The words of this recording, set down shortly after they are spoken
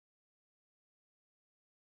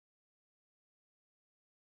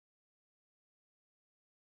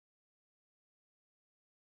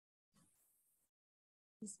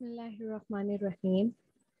Bismillahirrahmanirrahim.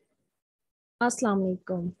 Assalamu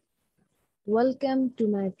alaikum. Welcome to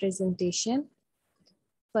my presentation.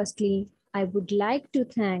 Firstly, I would like to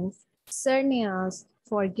thank Sir Niaz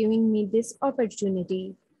for giving me this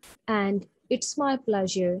opportunity, and it's my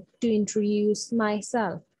pleasure to introduce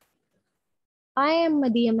myself. I am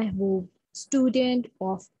Madeeha Mehboob, student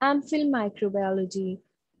of mphi Microbiology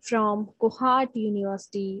from Kohat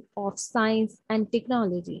University of Science and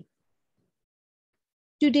Technology.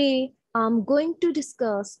 Today, I'm going to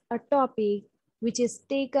discuss a topic which is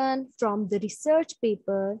taken from the research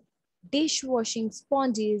paper, Dishwashing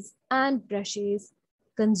Sponges and Brushes,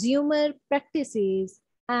 Consumer Practices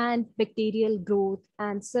and Bacterial Growth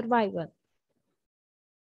and Survival.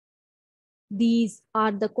 These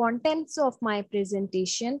are the contents of my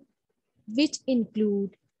presentation, which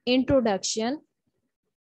include introduction,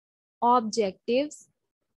 objectives,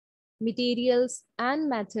 materials and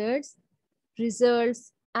methods,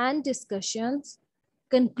 results and discussions,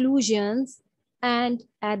 conclusions, and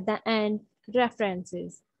at the end,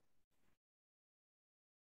 references.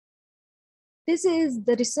 This is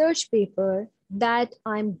the research paper that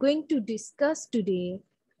I'm going to discuss today.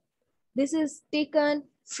 This is taken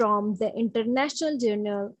from the International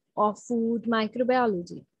Journal of Food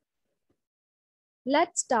Microbiology.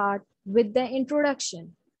 Let's start with the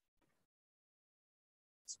introduction.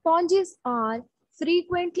 Sponges are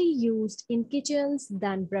frequently used in kitchens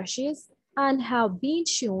than brushes and have been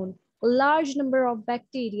shown a large number of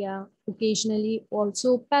bacteria, occasionally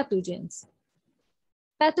also pathogens.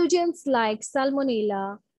 Pathogens like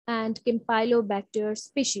Salmonella and Campylobacter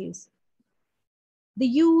species. The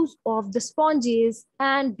use of the sponges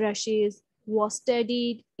and brushes was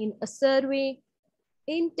studied in a survey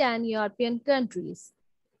in 10 European countries,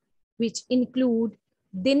 which include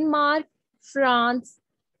Denmark, France,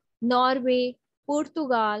 Norway,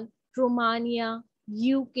 Portugal, Romania,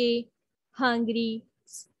 UK, Hungary,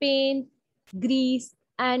 Spain, Greece,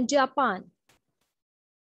 and Japan.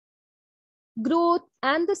 Growth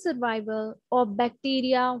and the survival of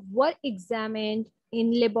bacteria were examined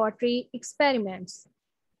in laboratory experiments.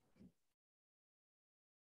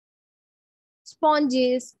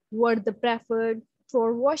 Sponges were the preferred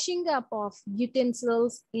for washing up of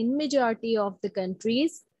utensils in majority of the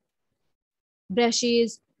countries.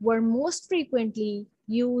 Brushes were most frequently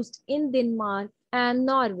used in Denmark and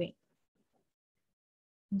Norway.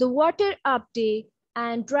 The water uptake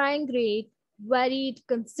and drying rate varied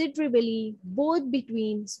considerably both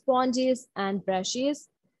between sponges and brushes.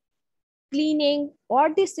 Cleaning or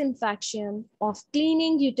disinfection of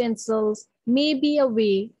cleaning utensils may be a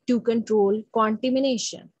way to control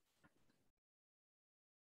contamination.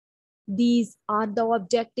 These are the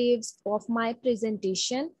objectives of my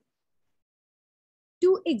presentation.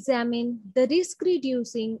 To examine the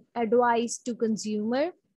risk-reducing advice to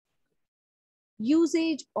consumer,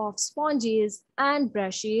 usage of sponges and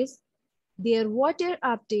brushes, their water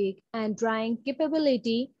uptake and drying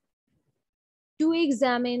capability, to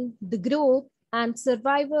examine the growth and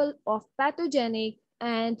survival of pathogenic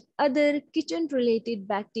and other kitchen-related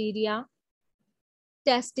bacteria,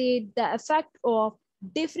 tested the effect of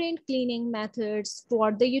different cleaning methods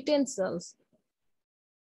for the utensils.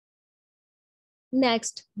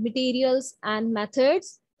 Next, materials and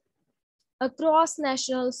methods. A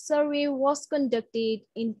cross-national survey was conducted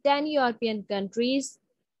in 10 European countries.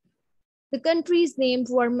 The countries named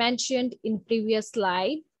were mentioned in previous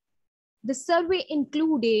slide. The survey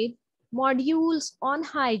included modules on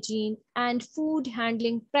hygiene and food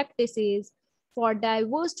handling practices for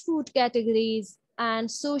diverse food categories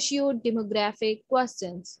and socio-demographic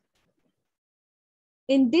questions.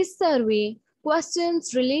 In this survey,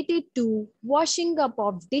 questions related to washing up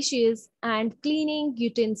of dishes and cleaning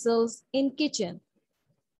utensils in kitchen.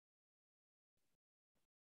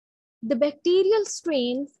 The bacterial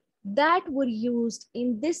strains that were used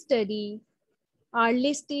in this study are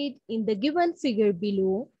listed in the given figure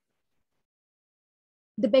below.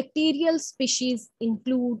 The bacterial species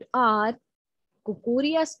include are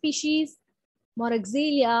Cocoria species,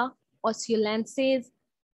 Moraxella osculensis,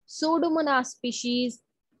 Pseudomonas species,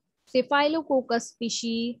 Staphylococcus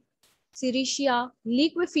species, Serratia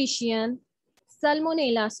liquefaciens,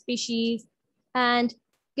 Salmonella species, and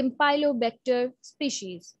Campylobacter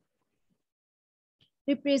species.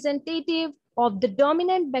 Representative of the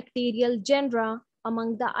dominant bacterial genera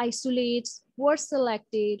among the isolates were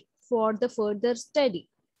selected for the further study.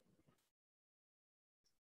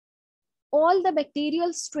 All the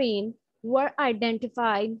bacterial strains were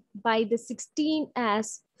identified by the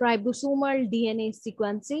 16S ribosomal DNA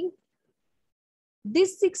sequencing.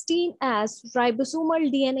 This 16S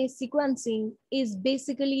ribosomal DNA sequencing is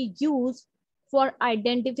basically used for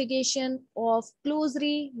identification of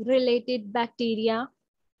closely related bacteria.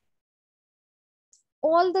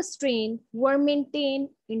 All the strains were maintained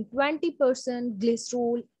in 20%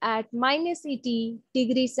 glycerol at -80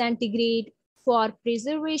 degrees centigrade for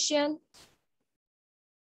preservation.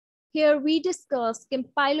 Here we discuss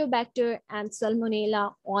Campylobacter and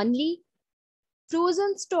Salmonella only.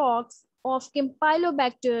 Frozen stocks of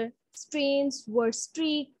Campylobacter strains were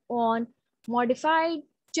streaked on modified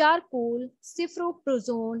charcoal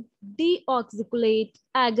cephaloprozone deoxycholate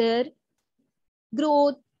agar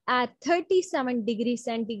growth at 37 degrees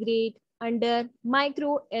centigrade under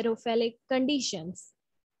microaerophilic conditions.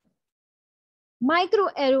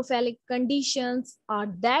 Microaerophilic conditions are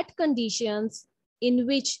that conditions in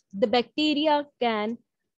which the bacteria can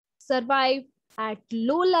survive at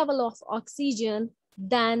low level of oxygen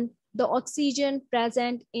than the oxygen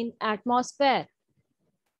present in atmosphere.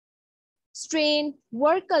 Strain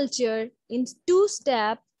were cultured in two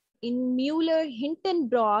steps in Mueller-Hinton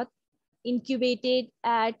broth, incubated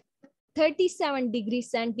at 37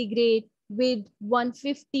 degrees centigrade with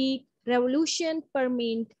 150 revolution per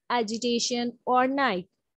minute agitation or night.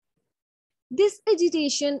 This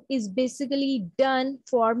agitation is basically done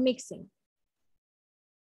for mixing.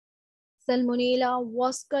 Salmonella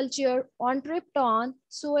was cultured on trypton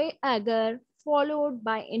soy agar followed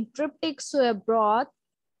by enteric soy broth.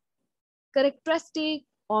 Characteristic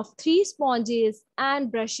of 3 sponges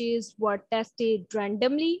and brushes were tested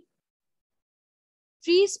randomly.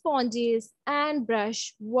 3 sponges and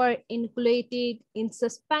brush were inoculated in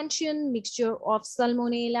suspension mixture of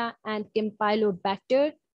Salmonella and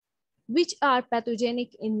Campylobacter, which are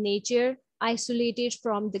pathogenic in nature, isolated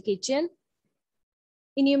from the kitchen.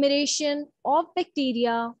 Enumeration of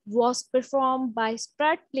bacteria was performed by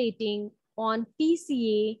spread plating on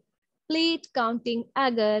PCA plate counting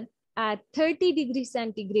agar at 30 degrees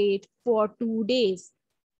centigrade for 2 days.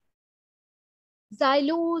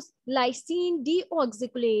 Xylose lysine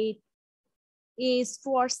deoxycholate is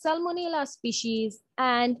for Salmonella species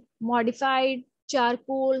and modified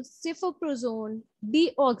charcoal cephaloprozone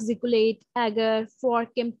deoxycholate agar for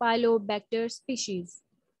Campylobacter species.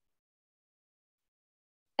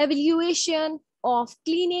 Evaluation of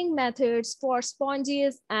cleaning methods for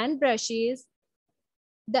sponges and brushes.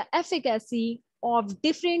 The efficacy of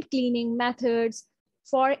different cleaning methods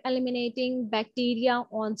for eliminating bacteria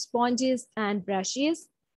on sponges and brushes.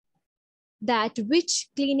 That which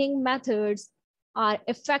cleaning methods are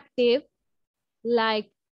effective,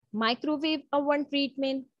 like microwave oven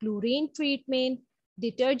treatment, chlorine treatment,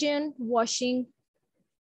 detergent washing.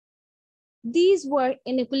 These were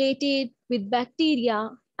inoculated with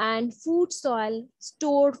bacteria and food soil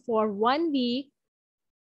stored for 1 week.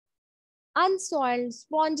 Unsoiled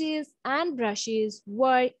sponges and brushes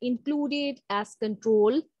were included as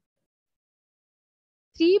control.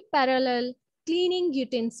 3 parallel cleaning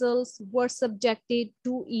utensils were subjected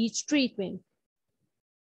to each treatment.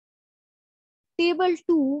 Table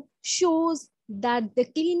 2 shows that the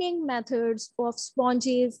cleaning methods of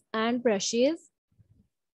sponges and brushes.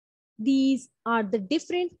 These are the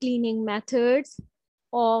different cleaning methods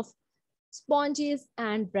of sponges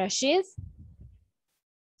and brushes.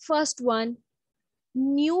 First one,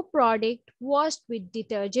 new product washed with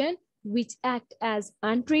detergent, which act as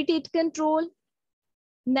untreated control.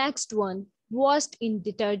 Next one, washed in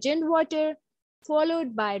detergent water,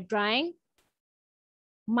 followed by drying.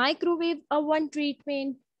 Microwave oven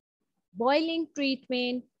treatment, boiling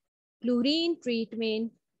treatment, chlorine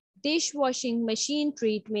treatment, dishwashing machine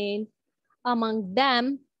treatment. Among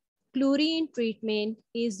them, chlorine treatment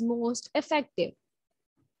is most effective.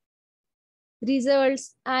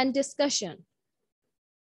 Results and discussion.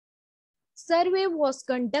 Survey was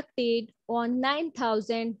conducted on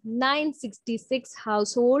 9,966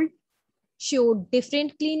 households, showed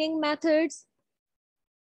different cleaning methods.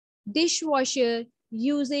 Dishwasher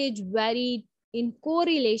usage varied in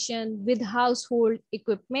correlation with household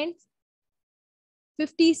equipment.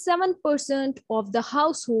 57% of the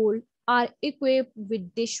household are equipped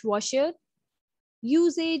with dishwasher.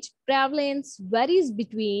 Usage prevalence varies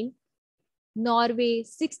between Norway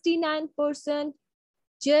 69%,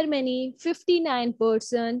 Germany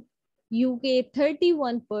 59%, UK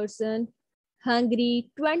 31%,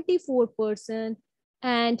 Hungary 24%,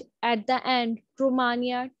 and at the end,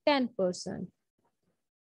 Romania 10%.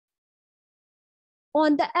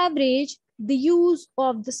 On the average, the use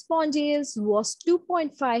of the sponges was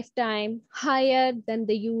 2.5 times higher than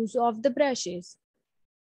the use of the brushes.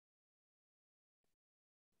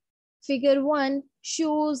 Figure 1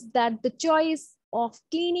 shows that the choice of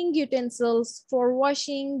cleaning utensils for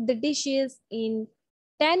washing the dishes in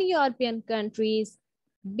 10 European countries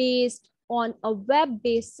based on a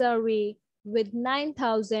web-based survey with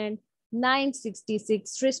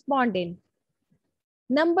 9,966 respondents.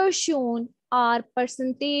 Numbers shown are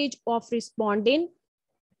percentage of respondents.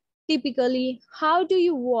 Typically, how do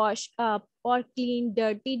you wash up or clean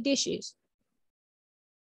dirty dishes?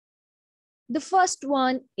 The first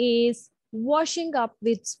one is washing up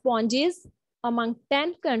with sponges. Among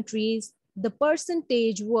 10 countries, the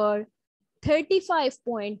percentage were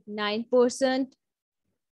 35.9%.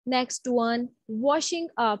 Next one, washing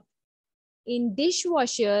up in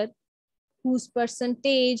dishwasher, whose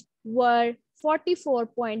percentage were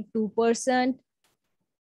 44.2%.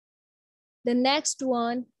 The next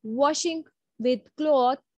one, washing with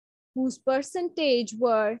cloth, whose percentage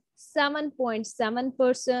were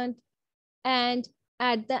 7.7%. And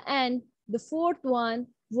at the end, the fourth one,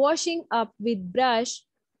 washing up with brush,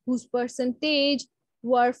 whose percentage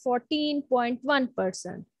were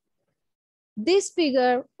 14.1%. This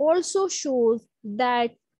figure also shows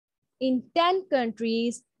that in 10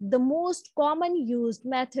 countries, the most common used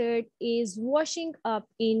method is washing up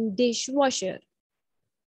in dishwasher.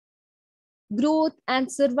 Growth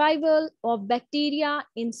and survival of bacteria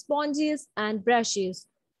in sponges and brushes.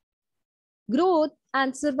 Growth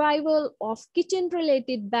and survival of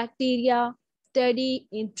kitchen-related bacteria studied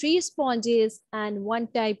in 3 sponges and 1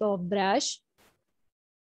 type of brush.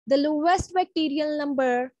 The lowest bacterial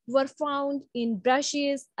number were found in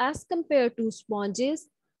brushes as compared to sponges.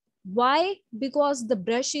 Why? Because the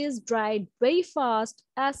brushes dried very fast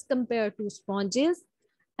as compared to sponges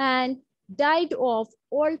and died of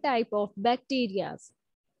all type of bacteria.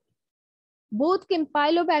 Both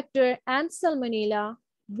Campylobacter and Salmonella,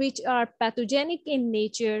 which are pathogenic in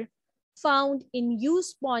nature, found in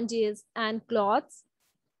used sponges and cloths.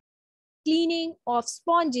 Cleaning of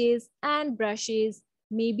sponges and brushes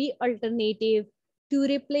may be alternative to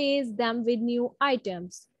replace them with new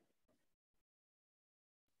items.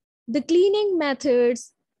 The cleaning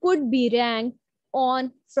methods could be ranked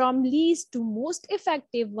on from least to most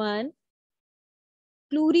effective one.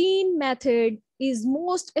 Chlorine method is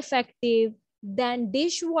most effective than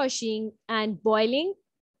dishwashing and boiling,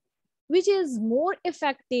 which is more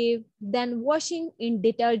effective than washing in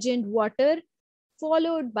detergent water,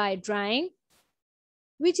 followed by drying,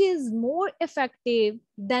 which is more effective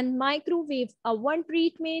than microwave oven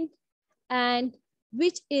treatment, and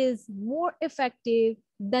which is more effective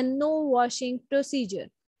than no washing procedure.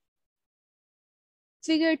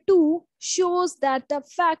 Figure 2 shows that the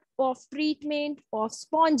effect of treatment of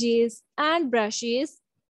sponges and brushes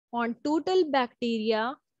on total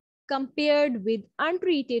bacteria compared with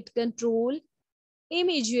untreated control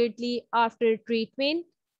immediately after treatment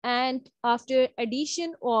and after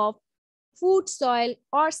addition of food soil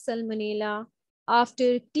or salmonella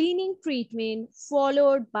after cleaning treatment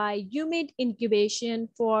followed by humid incubation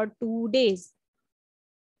for 2 days.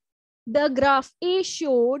 The graph A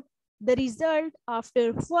showed the result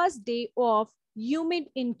after first day of humid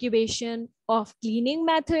incubation of cleaning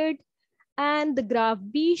method, and the graph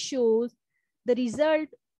B shows the result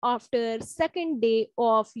after second day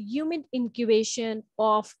of humid incubation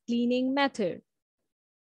of cleaning method.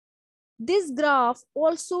 This graph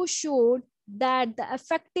also showed that the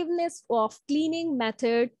effectiveness of cleaning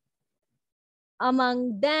method,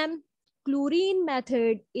 among them chlorine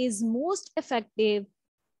method is most effective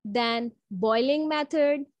than boiling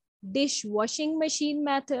method, dishwashing machine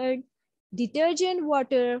method, detergent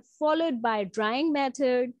water followed by drying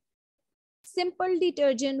method, simple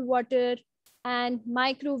detergent water, and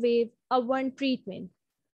microwave oven treatment.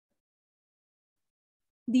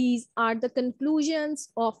 These are the conclusions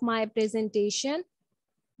of my presentation.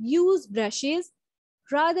 Use brushes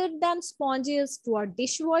rather than sponges for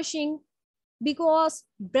dishwashing because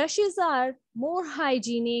brushes are more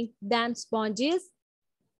hygienic than sponges.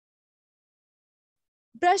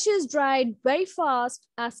 Brushes dried very fast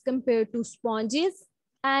as compared to sponges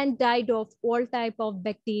and died of all type of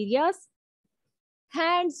bacteria.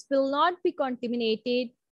 Hands will not be contaminated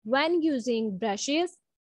when using brushes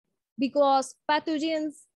because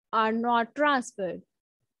pathogens are not transferred.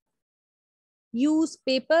 Use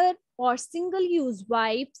paper or single-use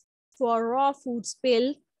wipes for raw food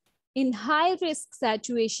spill in high-risk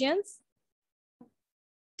situations.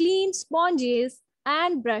 Clean sponges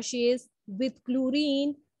and brushes with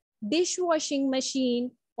chlorine, dishwashing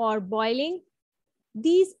machine, or boiling.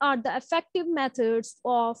 These are the effective methods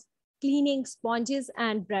of cleaning sponges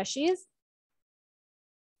and brushes.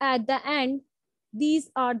 At the end, these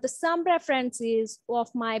are the some references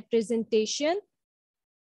of my presentation.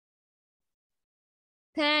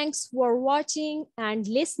 Thanks for watching and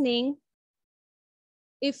listening.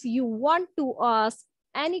 If you want to ask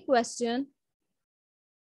any question,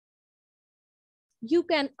 You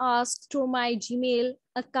can ask through my Gmail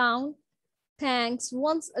account. Thanks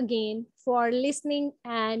once again for listening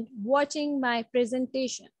and watching my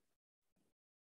presentation.